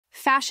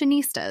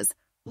Fashionistas,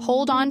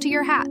 hold on to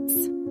your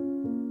hats.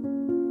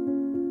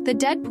 The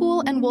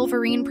Deadpool and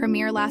Wolverine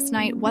premiere last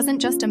night wasn't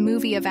just a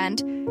movie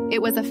event,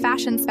 it was a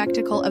fashion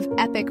spectacle of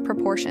epic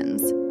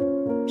proportions.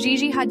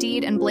 Gigi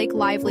Hadid and Blake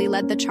Lively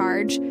led the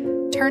charge,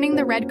 turning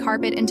the red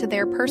carpet into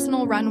their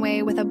personal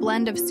runway with a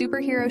blend of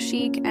superhero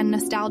chic and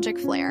nostalgic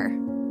flair.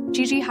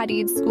 Gigi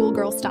Hadid's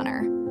schoolgirl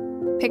stunner.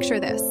 Picture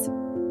this.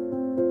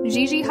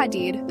 Gigi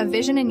Hadid, a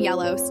vision in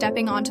yellow,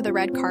 stepping onto the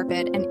red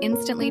carpet and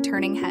instantly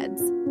turning heads.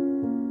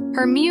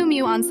 Her Miu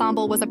Miu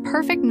ensemble was a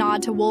perfect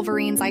nod to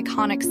Wolverine's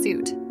iconic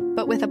suit,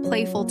 but with a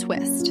playful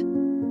twist.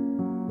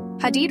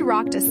 Hadid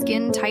rocked a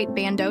skin-tight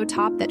bandeau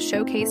top that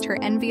showcased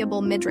her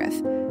enviable midriff,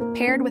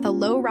 paired with a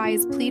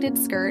low-rise pleated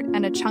skirt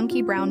and a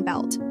chunky brown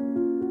belt.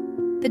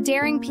 The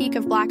daring peak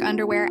of black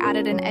underwear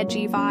added an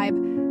edgy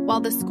vibe, while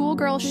the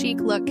schoolgirl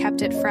chic look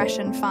kept it fresh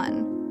and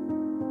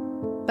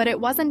fun. But it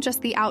wasn't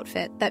just the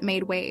outfit that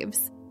made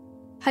waves.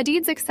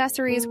 Hadid's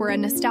accessories were a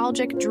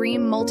nostalgic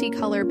dream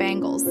multicolor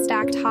bangles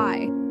stacked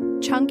high,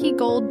 chunky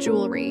gold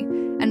jewelry,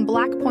 and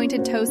black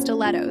pointed toe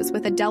stilettos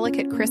with a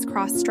delicate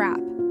crisscross strap.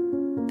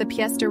 The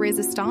pièce de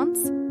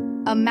résistance?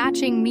 A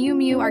matching Miu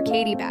Miu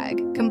arcade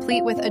bag,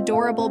 complete with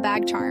adorable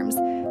bag charms,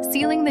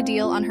 sealing the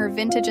deal on her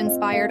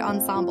vintage-inspired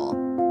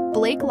ensemble.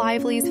 Blake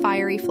Lively's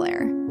fiery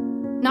flair.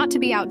 Not to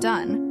be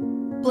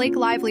outdone, Blake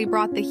Lively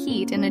brought the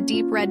heat in a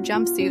deep red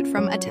jumpsuit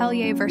from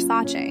Atelier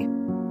Versace.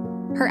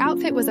 Her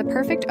outfit was a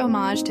perfect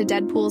homage to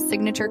Deadpool's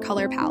signature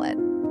color palette,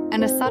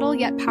 and a subtle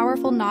yet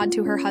powerful nod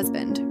to her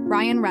husband,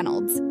 Ryan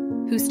Reynolds,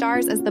 who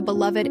stars as the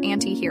beloved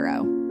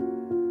anti-hero.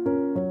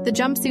 The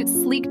jumpsuit's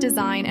sleek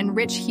design and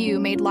rich hue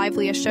made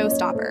Lively a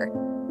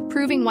showstopper,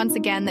 proving once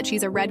again that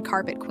she's a red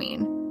carpet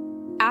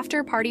queen.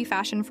 After-party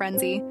fashion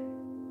frenzy.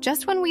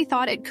 Just when we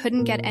thought it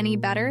couldn't get any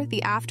better,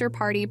 the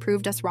after-party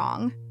proved us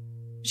wrong.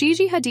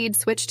 Gigi Hadid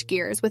switched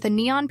gears with a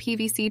neon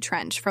PVC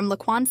trench from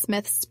Laquan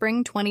Smith's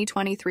Spring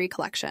 2023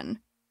 collection.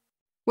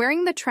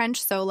 Wearing the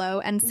trench solo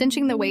and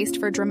cinching the waist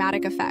for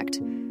dramatic effect,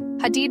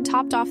 Hadid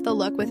topped off the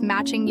look with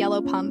matching yellow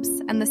pumps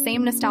and the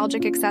same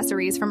nostalgic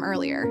accessories from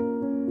earlier.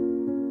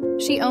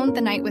 She owned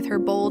the night with her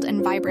bold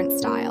and vibrant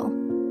style.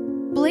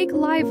 Blake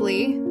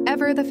Lively,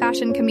 ever the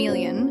fashion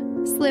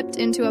chameleon, slipped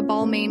into a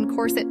Balmain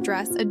corset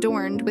dress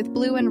adorned with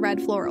blue and red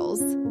florals.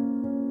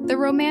 The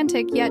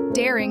romantic yet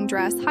daring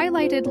dress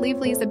highlighted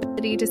Lively's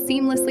ability to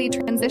seamlessly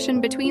transition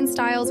between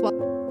styles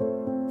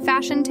while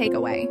fashion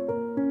takeaway.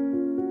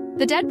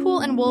 The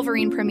Deadpool and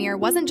Wolverine premiere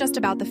wasn't just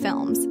about the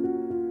films.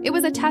 It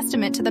was a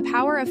testament to the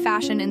power of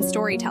fashion in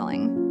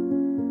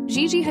storytelling.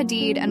 Gigi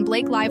Hadid and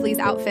Blake Lively's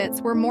outfits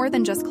were more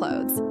than just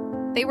clothes.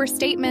 They were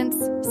statements,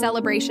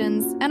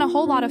 celebrations, and a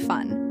whole lot of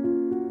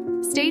fun.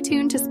 Stay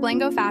tuned to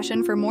Splengo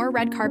Fashion for more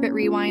red carpet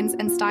rewinds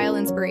and style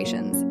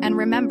inspirations. And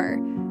remember,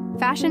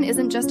 fashion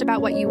isn't just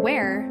about what you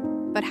wear,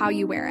 but how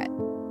you wear it.